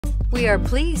We are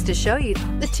pleased to show you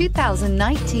the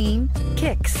 2019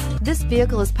 Kicks. This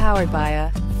vehicle is powered by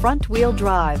a front-wheel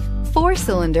drive,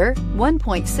 4-cylinder,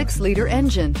 1.6-liter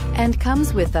engine, and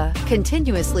comes with a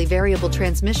continuously variable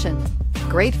transmission.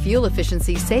 Great fuel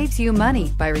efficiency saves you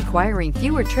money by requiring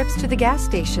fewer trips to the gas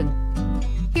station.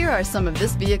 Here are some of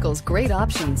this vehicle's great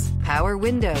options: power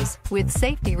windows with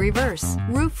safety reverse,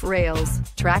 roof rails,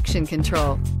 traction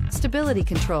control, stability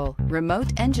control, remote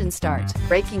engine start,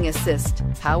 braking assist,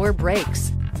 power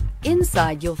brakes.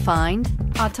 Inside you'll find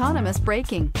autonomous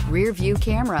braking, rear view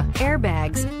camera,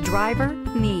 airbags, driver,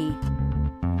 knee,